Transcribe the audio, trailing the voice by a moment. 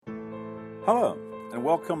Hello, and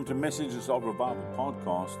welcome to Messages of Revival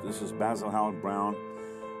podcast. This is Basil Howard Brown.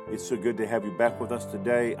 It's so good to have you back with us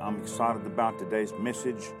today. I'm excited about today's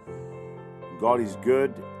message. God is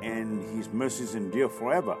good, and His mercies endure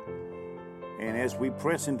forever. And as we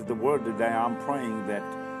press into the Word today, I'm praying that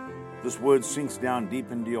this Word sinks down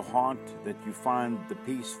deep into your heart, that you find the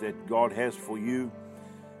peace that God has for you,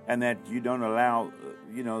 and that you don't allow,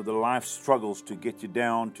 the life struggles to get you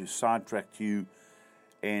down, to sidetrack you,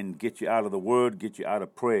 and get you out of the Word, get you out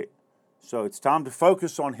of prayer. So it's time to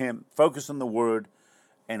focus on Him, focus on the Word,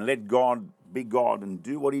 and let God be God and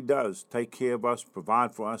do what He does. Take care of us,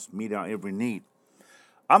 provide for us, meet our every need.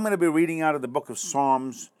 I'm going to be reading out of the book of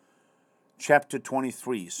Psalms, chapter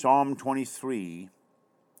 23. Psalm 23.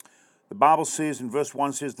 The Bible says in verse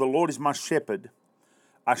 1 says, "The Lord is my shepherd,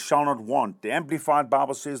 I shall not want." The Amplified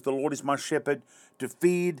Bible says, "The Lord is my shepherd, to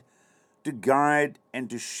feed, to guide, and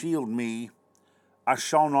to shield me. I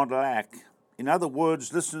shall not lack." In other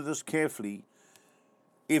words, listen to this carefully.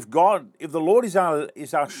 If the Lord is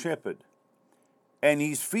our shepherd, and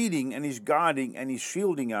He's feeding and He's guiding and He's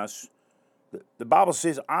shielding us, the Bible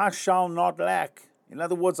says, "I shall not lack." In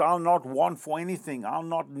other words, I'll not want for anything. I'll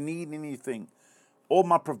not need anything. All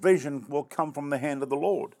my provision will come from the hand of the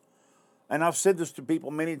Lord. And I've said this to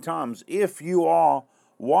people many times. If you are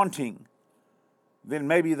wanting, then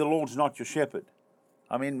maybe the Lord's not your shepherd.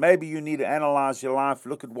 Maybe you need to analyze your life,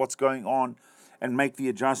 look at what's going on, and make the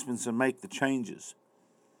adjustments and make the changes.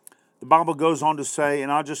 The Bible goes on to say,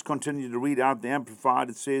 and I'll just continue to read out the Amplified,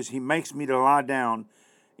 it says, "He makes me to lie down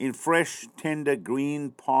in fresh, tender,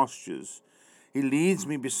 green pastures. He leads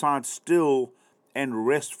me beside still and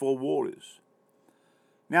restful waters."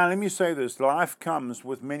 Now, let me say this. Life comes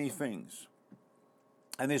with many things.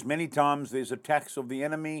 And there's many times there's attacks of the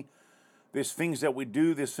enemy. There's things that we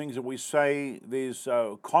do, there's things that we say, there's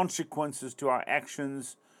consequences to our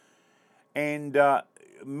actions. And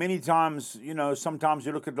many times, sometimes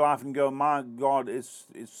you look at life and go, my God, there's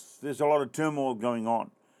a lot of turmoil going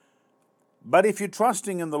on. But if you're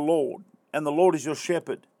trusting in the Lord, and the Lord is your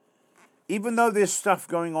shepherd, even though there's stuff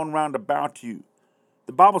going on round about you,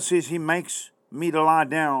 the Bible says He makes me to lie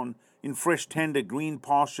down in fresh, tender, green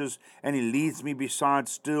pastures, and He leads me beside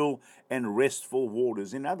still and restful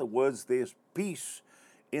waters. In other words, there's peace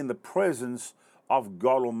in the presence of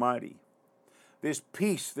God Almighty. There's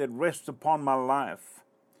peace that rests upon my life.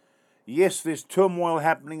 Yes, there's turmoil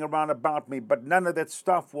happening around about me, but none of that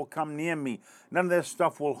stuff will come near me. None of that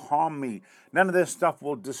stuff will harm me. None of that stuff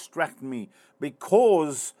will distract me,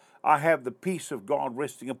 because I have the peace of God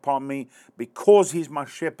resting upon me. Because He's my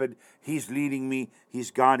shepherd, He's leading me,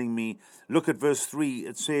 He's guiding me. Look at verse 3.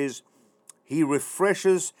 It says, "He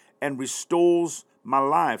refreshes and restores my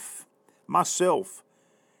life," myself.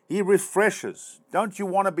 He refreshes. Don't you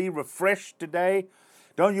want to be refreshed today?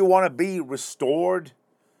 Don't you want to be restored?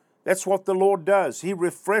 That's what the Lord does. He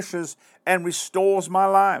refreshes and restores my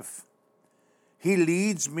life. He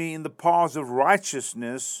leads me in the paths of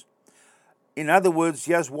righteousness. In other words,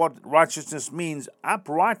 here's what righteousness means: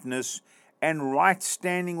 uprightness and right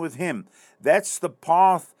standing with Him. That's the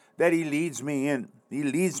path that He leads me in. He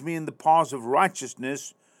leads me in the paths of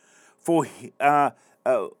righteousness. For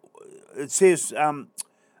it says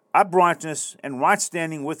uprightness and right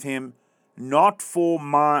standing with Him, not for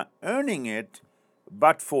my earning it,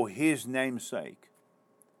 but for His name's sake.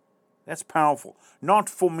 That's powerful. Not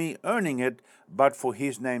for me earning it, but for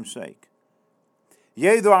His name's sake.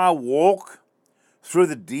 "Yea, though I walk through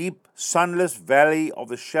the deep, sunless valley of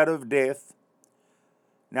the shadow of death."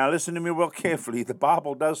 Now listen to me real carefully. The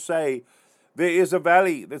Bible does say there is a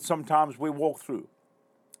valley that sometimes we walk through.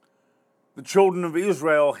 The children of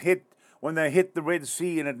Israel when they hit the Red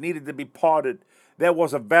Sea and it needed to be parted, there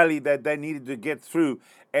was a valley that they needed to get through,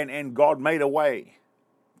 and God made a way.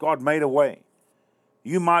 God made a way.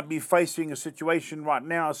 You might be facing a situation right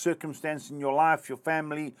now, a circumstance in your life, your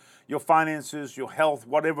family, your finances, your health,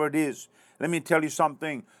 whatever it is. Let me tell you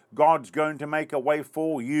something. God's going to make a way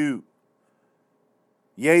for you.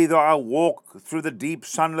 "Yea, though I walk through the deep,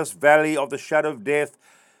 sunless valley of the shadow of death,"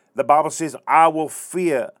 the Bible says, "I will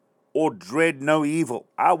fear or dread no evil."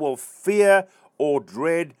 I will fear or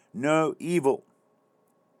dread no evil.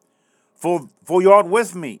 For you are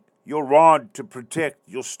with me, your rod to protect,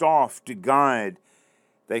 your staff to guide,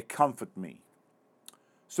 they comfort me."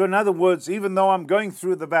 So in other words, even though I'm going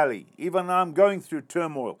through the valley, even though I'm going through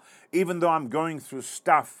turmoil, even though I'm going through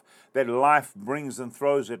stuff that life brings and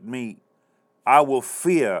throws at me, I will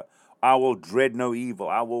fear, I will dread no evil.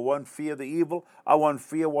 I won't fear the evil. I won't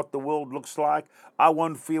fear what the world looks like. I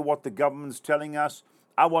won't fear what the government's telling us.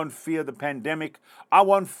 I won't fear the pandemic. I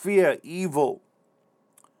won't fear evil.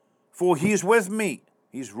 For He is with me.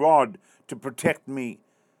 His rod to protect me,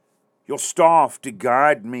 your staff to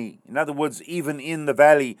guide me. In other words, even in the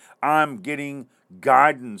valley, I'm getting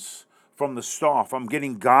guidance from the staff. I'm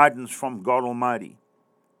getting guidance from God Almighty.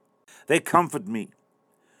 They comfort me.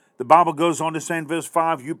 The Bible goes on to say in verse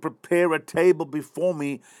 5, you prepare a table before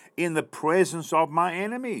me in the presence of my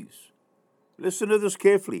enemies. Listen to this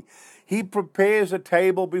carefully. He prepares a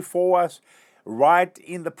table before us right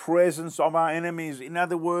in the presence of our enemies. In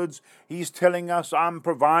other words, He's telling us, I'm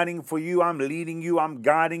providing for you, I'm leading you, I'm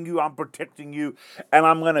guiding you, I'm protecting you, and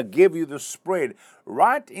I'm going to give you the spread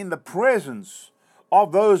right in the presence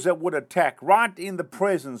of those that would attack, right in the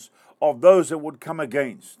presence of those that would come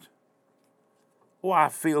against. Oh, I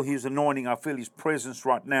feel His anointing. I feel His presence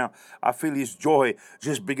right now. I feel His joy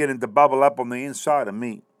just beginning to bubble up on the inside of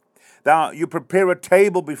me. Thou, you prepare a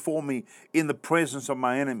table before me in the presence of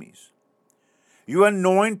my enemies. You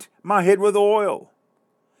anoint my head with oil.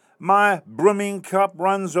 My brimming cup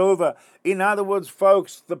runs over. In other words,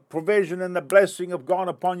 folks, the provision and the blessing of God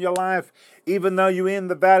upon your life, even though you're in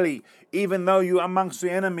the valley, even though you're amongst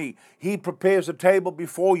the enemy, He prepares a table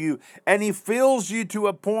before you, and He fills you to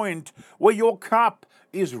a point where your cup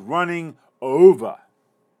is running over.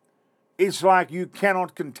 It's like you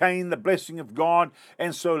cannot contain the blessing of God.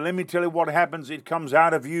 And so let me tell you what happens. It comes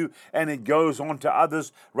out of you and it goes on to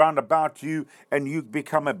others round about you, and you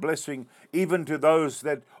become a blessing even to those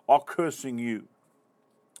that are cursing you.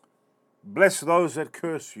 Bless those that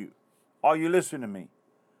curse you. Are you listening to me?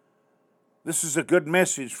 This is a good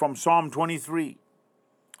message from Psalm 23.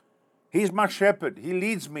 He's my shepherd. He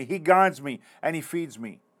leads me, He guides me, and He feeds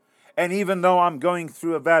me. And even though I'm going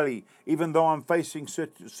through a valley, even though I'm facing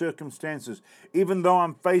circumstances, even though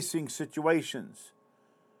I'm facing situations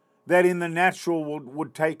that in the natural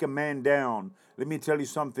would take a man down, let me tell you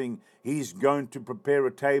something. He's going to prepare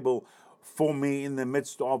a table for me in the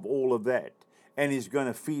midst of all of that. And He's going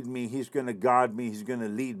to feed me, He's going to guide me, He's going to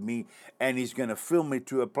lead me, and He's going to fill me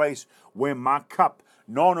to a place where my cup,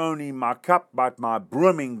 not only my cup, but my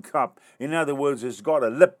brimming cup. In other words, it's got a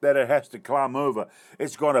lip that it has to climb over.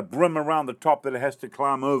 It's got a brim around the top that it has to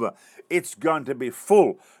climb over. It's going to be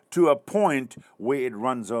full to a point where it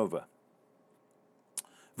runs over.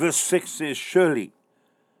 Verse 6 says, surely,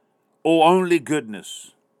 or only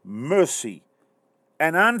goodness, mercy,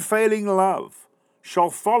 and unfailing love shall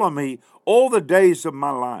follow me all the days of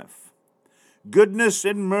my life. Goodness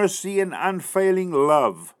and mercy and unfailing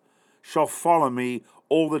love shall follow me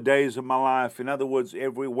all the days of my life. In other words,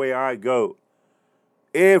 everywhere I go,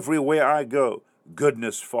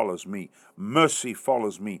 goodness follows me, mercy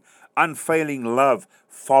follows me, unfailing love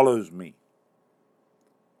follows me.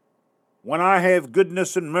 When I have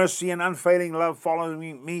goodness and mercy and unfailing love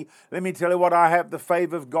following me, let me tell you what, I have the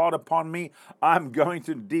favor of God upon me. I'm going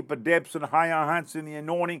to deeper depths and higher heights in the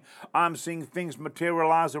anointing. I'm seeing things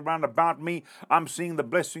materialize around about me. I'm seeing the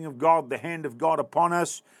blessing of God, the hand of God upon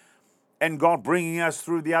us, and God bringing us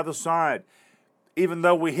through the other side. Even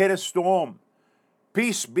though we hit a storm,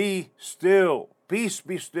 peace be still. Peace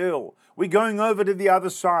be still. We're going over to the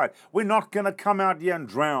other side. We're not going to come out here and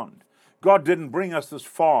drown. God didn't bring us this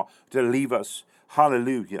far to leave us.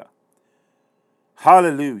 Hallelujah.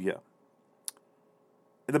 Hallelujah.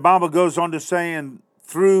 The Bible goes on to say, and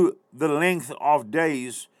through the length of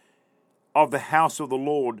days of the house of the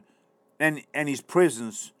Lord and His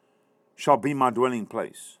presence shall be my dwelling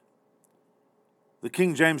place. The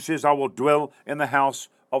King James says, I will dwell in the house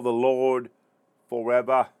of the Lord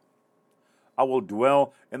forever. I will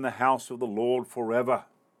dwell in the house of the Lord forever.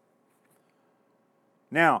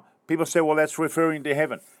 Now, people say, well, that's referring to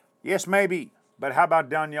heaven. Yes, maybe. But how about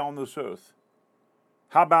down here on this earth?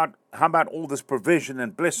 How about all this provision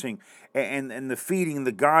and blessing and the feeding and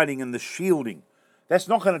the guiding and the shielding? That's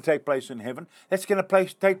not going to take place in heaven. That's going to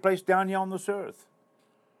take place down here on this earth.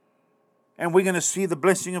 And we're going to see the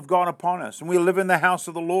blessing of God upon us. And we'll live in the house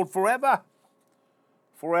of the Lord forever.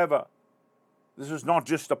 Forever. This is not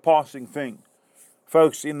just a passing thing.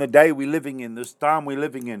 Folks, in the day we're living in, this time we're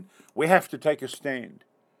living in, we have to take a stand.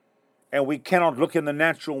 And we cannot look in the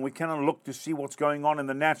natural. We cannot look to see what's going on in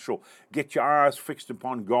the natural. Get your eyes fixed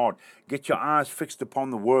upon God. Get your eyes fixed upon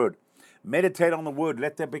the Word. Meditate on the Word.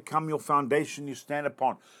 Let that become your foundation you stand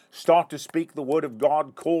upon. Start to speak the Word of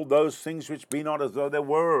God. Call those things which be not as though they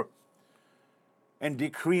were. And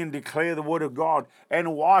decree and declare the Word of God.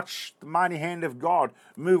 And watch the mighty hand of God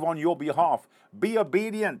move on your behalf. Be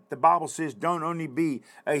obedient. The Bible says don't only be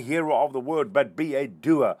a hearer of the Word, but be a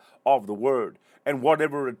doer of the Word. And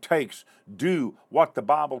whatever it takes, do what the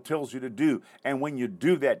Bible tells you to do. And when you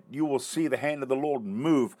do that, you will see the hand of the Lord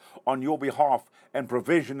move on your behalf, and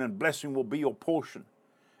provision and blessing will be your portion.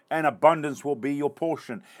 and abundance will be your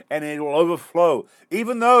portion, and it will overflow.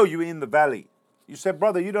 Even though you're in the valley. You say,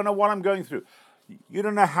 brother, you don't know what I'm going through. You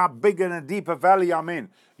don't know how big and a deeper valley I'm in.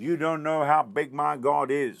 You don't know how big my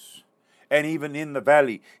God is. And even in the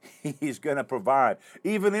valley, He's going to provide.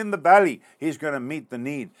 Even in the valley, He's going to meet the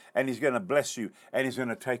need, and He's going to bless you, and He's going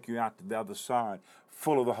to take you out to the other side,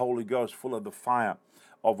 full of the Holy Ghost, full of the fire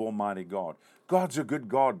of Almighty God. God's a good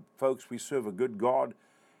God, folks. We serve a good God.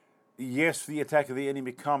 Yes, the attack of the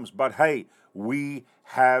enemy comes, but hey, we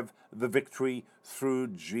have the victory through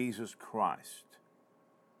Jesus Christ.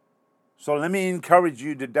 So let me encourage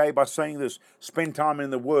you today by saying this. Spend time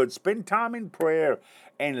in the Word. Spend time in prayer.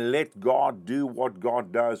 And let God do what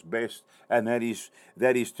God does best. And that is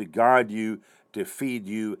to guide you, to feed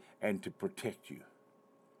you, and to protect you.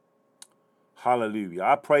 Hallelujah.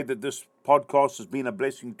 I pray that this podcast has been a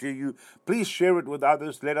blessing to you. Please share it with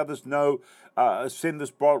others. Let others know. Send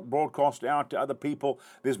this broadcast out to other people.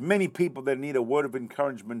 There's many people that need a word of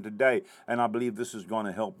encouragement today, and I believe this is going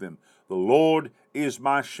to help them. The Lord is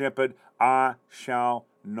my shepherd. I shall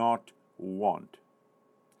not want.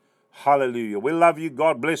 Hallelujah. We love you.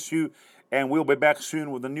 God bless you. And we'll be back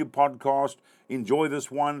soon with a new podcast. Enjoy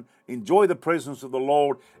this one. Enjoy the presence of the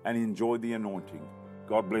Lord and enjoy the anointing.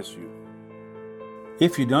 God bless you.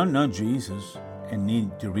 If you don't know Jesus and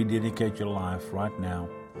need to rededicate your life right now,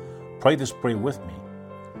 pray this prayer with me.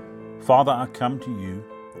 Father, I come to you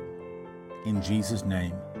in Jesus'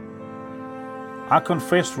 name. I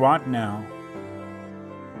confess right now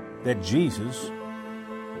that Jesus,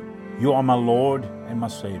 you are my Lord and my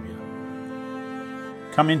Savior.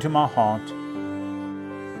 Come into my heart,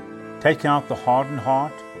 take out the hardened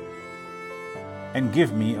heart, and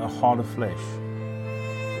give me a heart of flesh.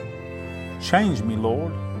 Change me,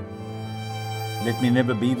 Lord. Let me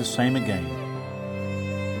never be the same again.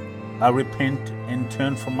 I repent and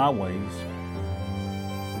turn from my ways.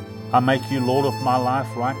 I make you Lord of my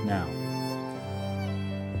life right now.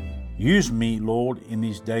 Use me, Lord, in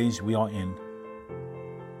these days we are in.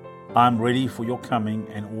 I'm ready for your coming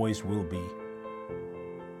and always will be.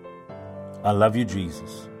 I love you,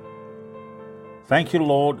 Jesus. Thank you,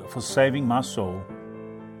 Lord, for saving my soul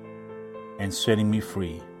and setting me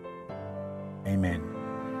free. Amen.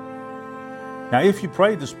 Now, if you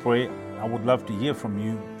prayed this prayer, I would love to hear from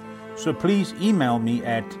you. So please email me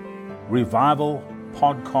at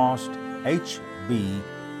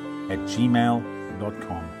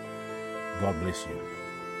revivalpodcasthb@gmail.com. God bless you.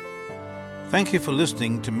 Thank you for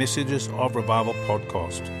listening to Messages of Revival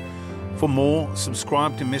Podcast. For more,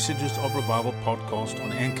 subscribe to Messages of Revival Podcast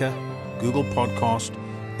on Anchor, Google Podcast,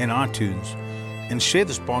 and iTunes, and share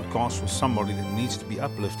this podcast with somebody that needs to be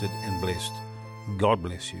uplifted and blessed. God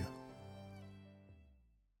bless you.